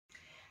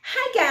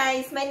Hi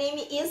guys, my name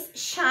is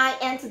Shai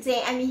and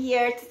today I'm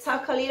here to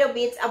talk a little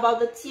bit about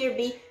the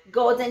TRB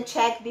Golden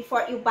Check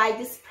before you buy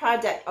this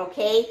product,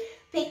 okay?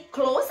 Pay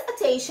close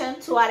attention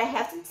to what I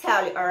have to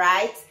tell you,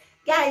 alright?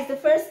 Guys, the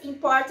first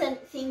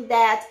important thing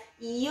that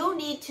you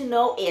need to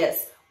know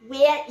is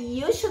where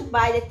you should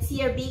buy the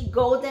TRB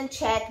Golden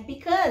Check,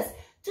 because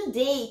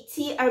today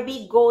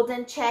TRB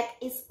Golden Check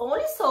is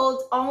only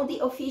sold on the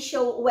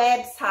official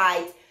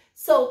website.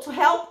 So to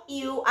help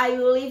you, I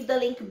will leave the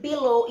link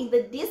below in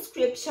the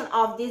description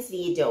of this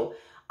video.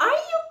 Are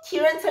you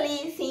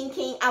currently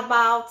thinking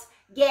about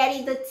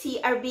getting the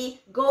TRB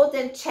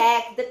Golden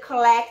Check, the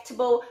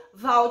collectible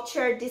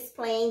voucher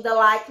displaying the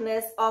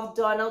likeness of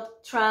Donald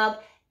Trump?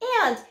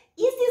 And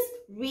is this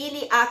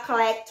really a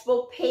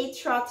collectible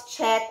patriot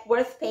check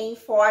worth paying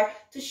for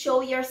to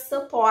show your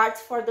support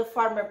for the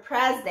former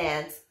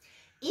president?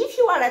 If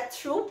you are a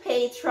true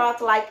patriot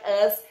like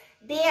us,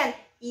 then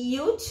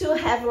you too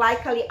have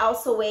likely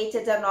also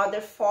waited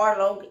another 4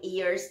 long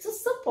years to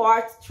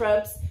support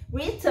Trump's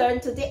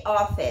return to the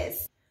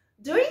office.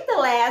 During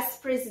the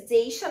last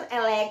presidential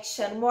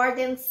election, more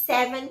than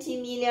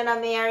 70 million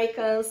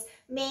Americans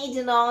made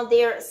known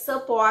their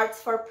support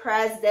for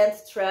President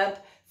Trump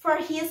for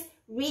his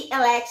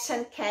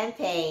re-election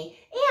campaign.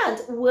 And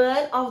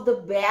one of the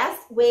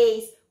best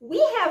ways we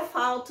have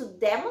found to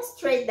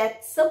demonstrate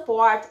that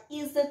support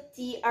is the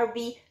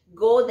TRB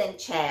Golden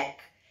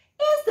Check.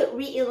 As the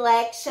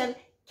re-election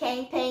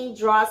campaign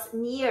draws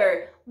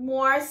near,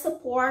 more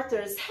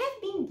supporters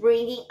have been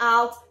bringing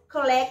out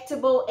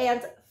collectible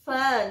and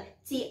fun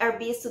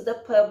TRBs to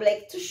the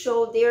public to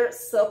show their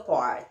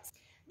support.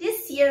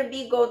 This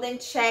TRB Golden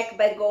Check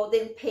by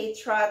Golden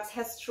Patriots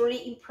has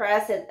truly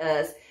impressed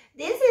us.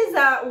 This is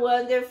a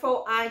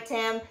wonderful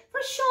item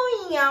for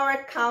showing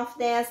our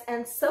confidence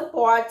and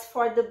support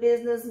for the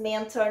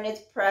businessman turned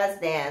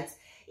president.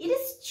 It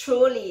is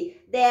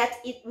truly that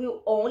it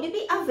will only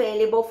be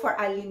available for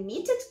a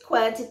limited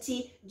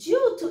quantity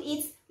due to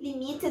its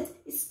limited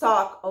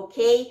stock,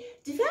 okay?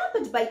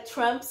 Developed by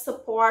Trump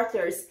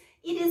supporters,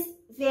 it is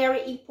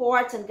very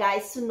important,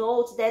 guys, to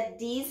note that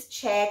these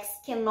checks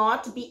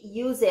cannot be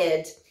used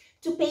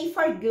to pay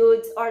for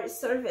goods or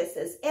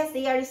services, as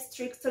they are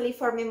strictly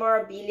for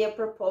memorabilia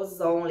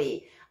purposes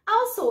only.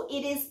 Also,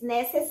 it is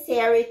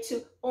necessary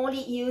to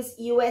only use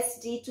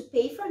USD to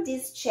pay for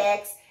these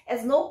checks,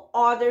 as no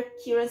other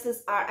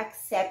currencies are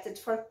accepted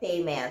for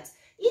payment.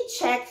 Each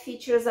check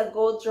features a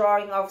gold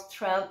drawing of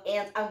Trump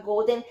and a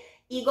golden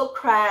eagle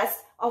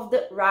crest of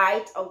the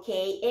right,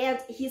 okay, and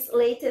his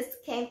latest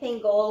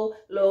campaign goal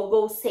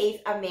logo, Save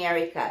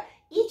America.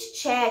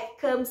 Each check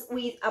comes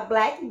with a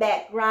black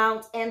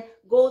background and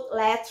gold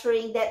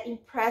lettering that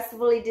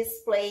impressively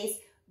displays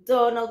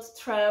Donald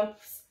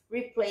Trump's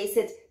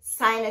replaced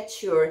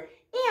signature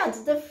and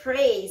the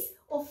phrase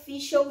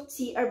official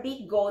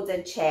TRB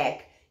Golden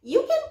Check.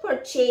 You can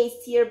purchase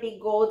TRB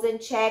Golden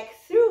Check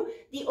through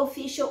the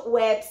official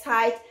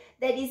website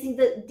that is in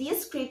the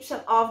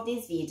description of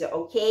this video,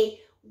 okay?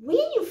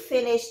 When you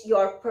finish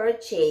your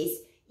purchase,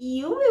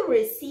 you will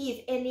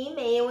receive an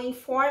email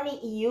informing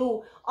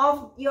you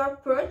of your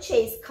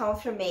purchase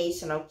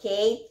confirmation,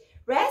 okay?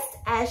 Rest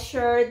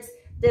assured,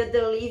 the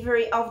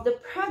delivery of the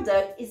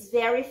product is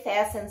very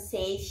fast and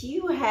safe.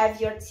 You have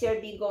your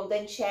TRB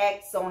Golden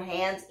Checks on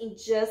hand in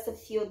just a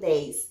few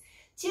days.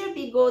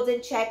 TRB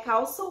Golden Check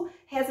also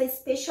has a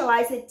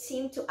specialized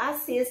team to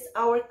assist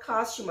our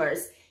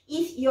customers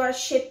if your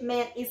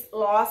shipment is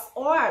lost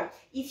or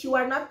if you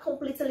are not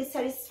completely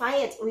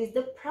satisfied with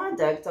the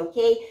product,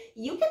 okay?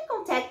 You can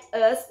contact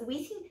us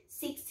within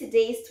 60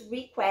 days to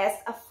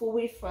request a full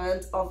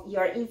refund of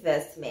your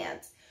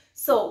investment.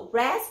 So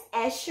rest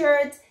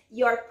assured,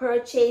 your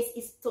purchase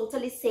is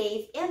totally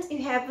safe and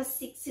you have a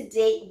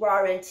 60-day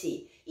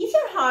warranty. If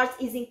your heart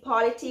is in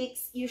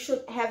politics, you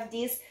should have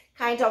this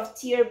kind of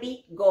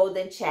TRB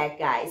Golden Check,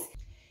 guys.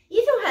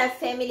 If you have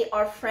family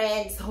or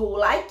friends who,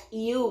 like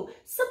you,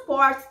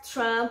 support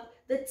Trump,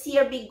 the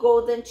TRB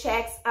Golden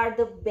Checks are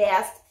the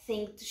best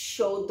thing to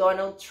show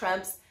Donald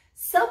Trump's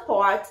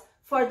support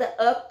for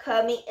the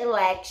upcoming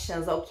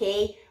elections,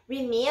 okay?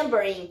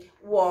 Remembering,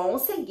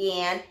 once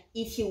again,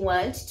 if you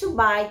want to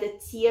buy the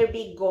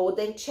TRB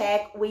Golden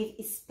Check with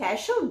a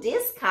special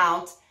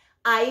discount,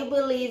 I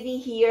will be leaving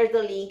here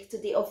the link to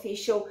the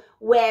official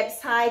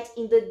website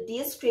in the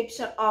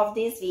description of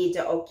this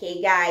video,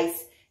 okay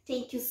guys?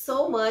 Thank you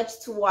so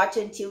much to watch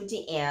until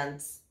the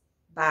end.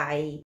 Bye.